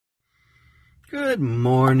Good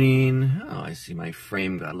morning. Oh, I see my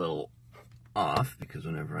frame got a little off because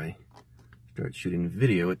whenever I start shooting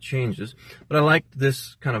video, it changes. But I like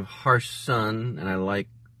this kind of harsh sun, and I like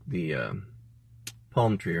the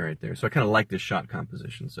palm tree right there. So I kind of like this shot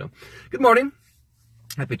composition. So good morning.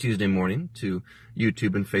 Happy Tuesday morning to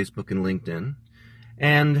YouTube and Facebook and LinkedIn.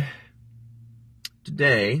 And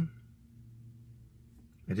today,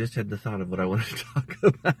 I just had the thought of what I wanted to talk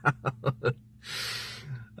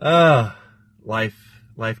about.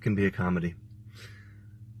 Life can be a comedy.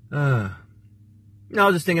 I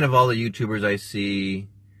was just thinking of all the YouTubers I see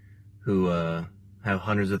who have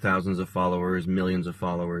hundreds of thousands of followers, millions of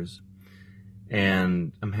followers,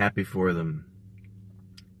 and I'm happy for them.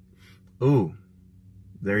 Ooh,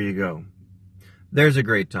 there you go. There's a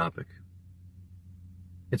great topic.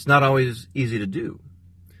 It's not always easy to do,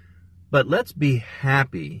 but let's be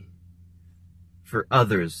happy for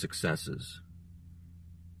others' successes,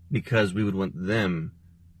 because we would want them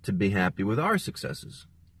to be happy with our successes.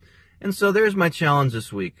 And so there's my challenge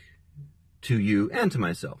this week to you and to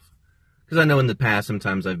myself. Because I know in the past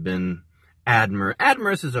sometimes I've been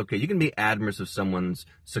admirous is okay. You can be admirous of someone's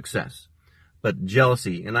success. But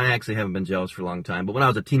jealousy, and I actually haven't been jealous for a long time, but when I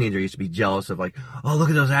was a teenager I used to be jealous of like, oh, look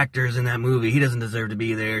at those actors in that movie. He doesn't deserve to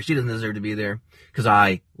be there. She doesn't deserve to be there. Because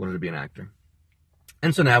I wanted to be an actor.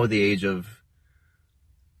 And so now with the age of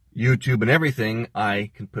YouTube and everything,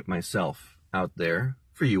 I can put myself out there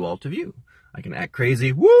for you all to view. I can act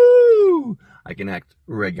crazy, woo! I can act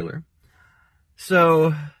regular.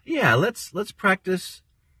 So, yeah, let's practice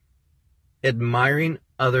admiring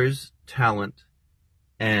others' talent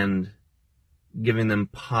and giving them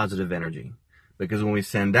positive energy. Because when we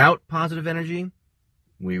send out positive energy,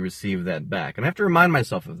 we receive that back. And I have to remind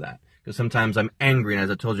myself of that. Because sometimes I'm angry, and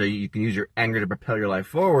as I told you, you can use your anger to propel your life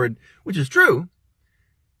forward, which is true.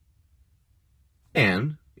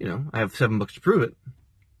 And, I have 7 books to prove it.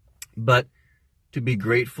 But to be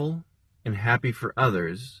grateful and happy for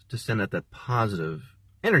others, to send out that positive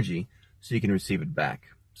energy so you can receive it back.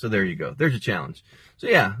 So there you go. There's your challenge. So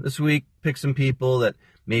yeah, this week, pick some people that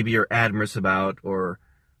maybe you're admirous about, or,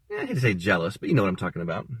 I hate to say jealous, but you know what I'm talking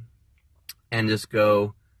about. And just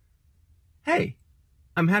go, hey,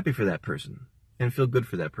 I'm happy for that person, and feel good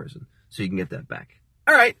for that person, so you can get that back.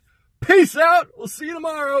 All right, peace out. We'll see you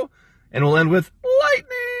tomorrow. And we'll end with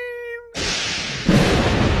lightning.